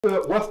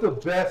What's the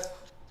best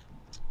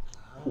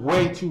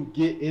way to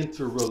get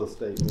into real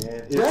estate,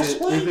 man?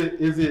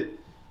 Is it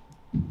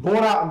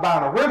going out and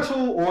buying a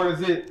rental, or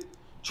is it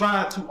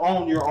trying to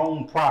own your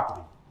own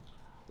property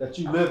that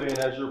you live in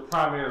as your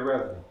primary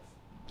residence?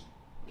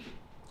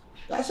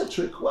 That's a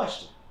trick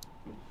question,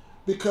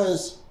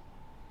 because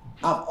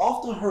I've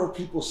often heard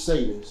people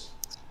say this.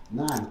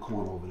 9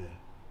 corner over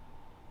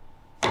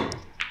there.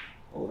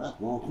 Oh,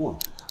 that's wrong corner.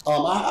 I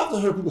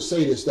often heard people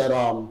say this, that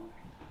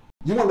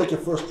you want to make your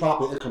first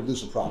property income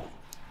producing property.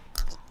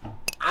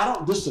 I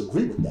don't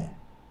disagree with that,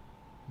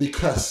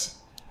 because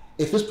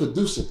if it's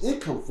producing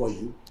income for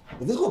you,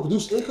 if it's going to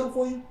produce income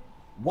for you,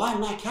 why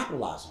not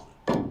capitalize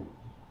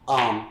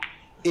on it?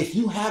 If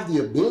you have the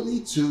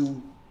ability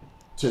to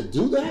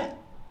do that,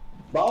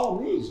 by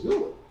all means,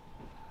 do it.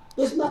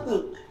 There's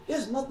nothing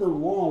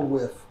wrong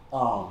with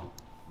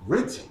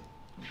renting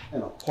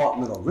an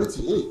apartment or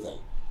renting anything.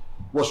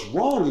 What's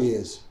wrong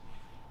is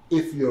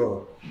if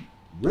you're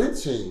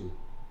renting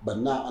but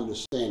not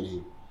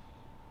understanding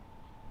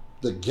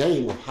the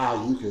game of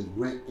how you can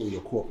rent in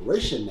your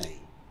corporation name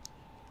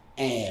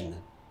and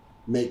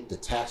make the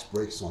tax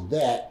breaks on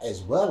that,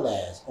 as well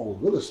as own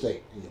real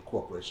estate in your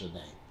corporation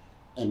name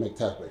and make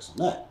tax breaks on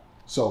that.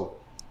 So,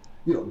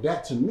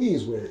 that to me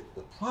is where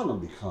the problem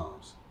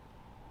becomes.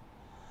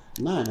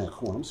 9 that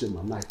corner. I'm sitting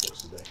my knife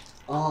works today.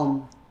 Yeah,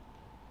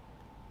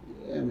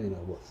 it may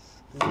not work.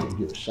 I'm gonna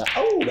give it a shot.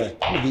 Oh, I'm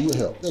gonna give you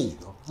help. There you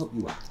go. Help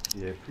you out.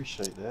 Yeah,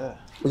 appreciate that.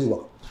 Well, you're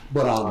welcome.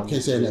 But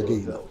can't say that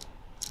gave you.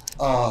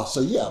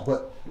 So yeah,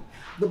 but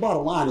the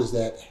bottom line is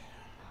that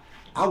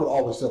I would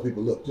always tell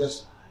people, look,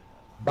 just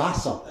buy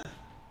something.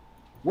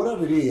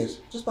 Whatever it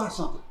is, just buy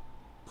something.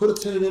 Put a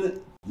tenant in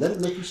it. Let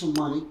it make you some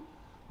money.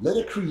 Let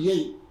it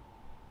create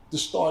to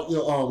start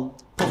your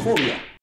portfolio.